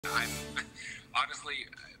I'm honestly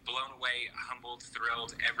blown away, humbled,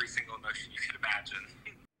 thrilled, every single emotion you could imagine.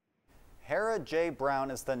 Hera Jay Brown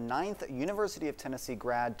is the 9th University of Tennessee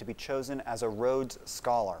grad to be chosen as a Rhodes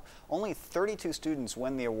Scholar. Only 32 students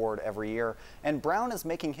win the award every year, and Brown is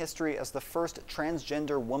making history as the first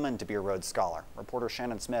transgender woman to be a Rhodes Scholar. Reporter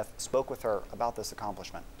Shannon Smith spoke with her about this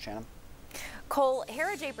accomplishment. Shannon? Cole,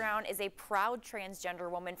 Hera Jay Brown is a proud transgender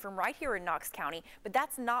woman from right here in Knox County, but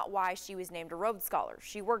that's not why she was named a Rhodes Scholar.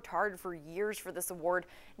 She worked hard for years for this award,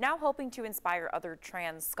 now hoping to inspire other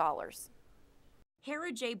trans scholars.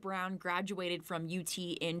 Hera Jay Brown graduated from UT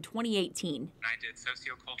in 2018. I did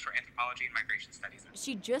sociocultural anthropology and migration studies.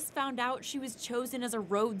 She just found out she was chosen as a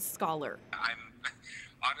Rhodes Scholar. I'm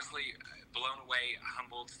honestly blown away,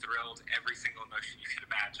 humbled, thrilled, every single emotion you could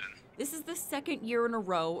imagine. This is the second year in a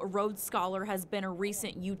row a Rhodes Scholar has been a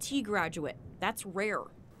recent UT graduate. That's rare.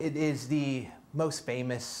 It is the most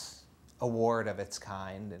famous award of its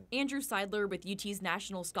kind. Andrew Seidler with UT's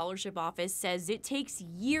National Scholarship Office says it takes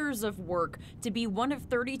years of work to be one of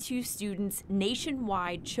 32 students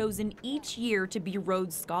nationwide chosen each year to be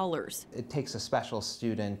Rhodes Scholars. It takes a special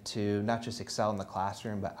student to not just excel in the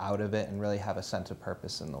classroom, but out of it and really have a sense of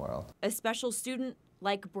purpose in the world. A special student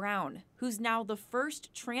like Brown, who's now the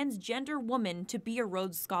first transgender woman to be a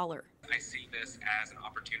Rhodes Scholar. I see this as an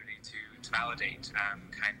opportunity to validate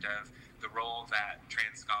kind of the role that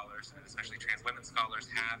trans scholars, and especially trans women scholars,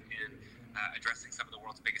 have in addressing some of the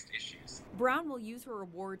world's biggest issues. Brown will use her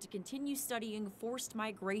award to continue studying forced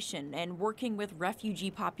migration and working with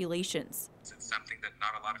refugee populations. It's something that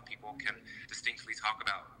not a lot of people can distinctly talk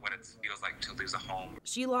about, what it feels like to lose a home.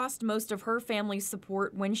 She lost most of her family's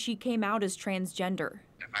support when she came out as transgender.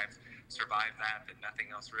 If I've survived that, then nothing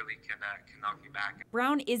else really can knock me back.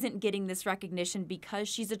 Brown isn't getting this recognition because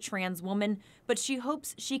she's a trans woman, but she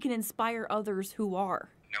hopes she can inspire others who are.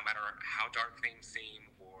 No matter how dark things seem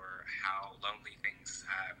or how lonely things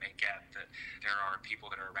may get, that there are people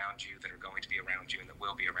that are around you, that are going to be around you, and that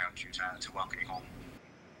will be around you to welcome you home.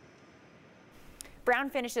 Brown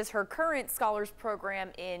finishes her current scholars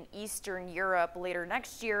program in Eastern Europe later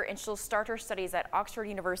next year, and she'll start her studies at Oxford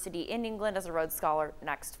University in England as a Rhodes Scholar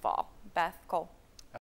next fall. Beth, Cole.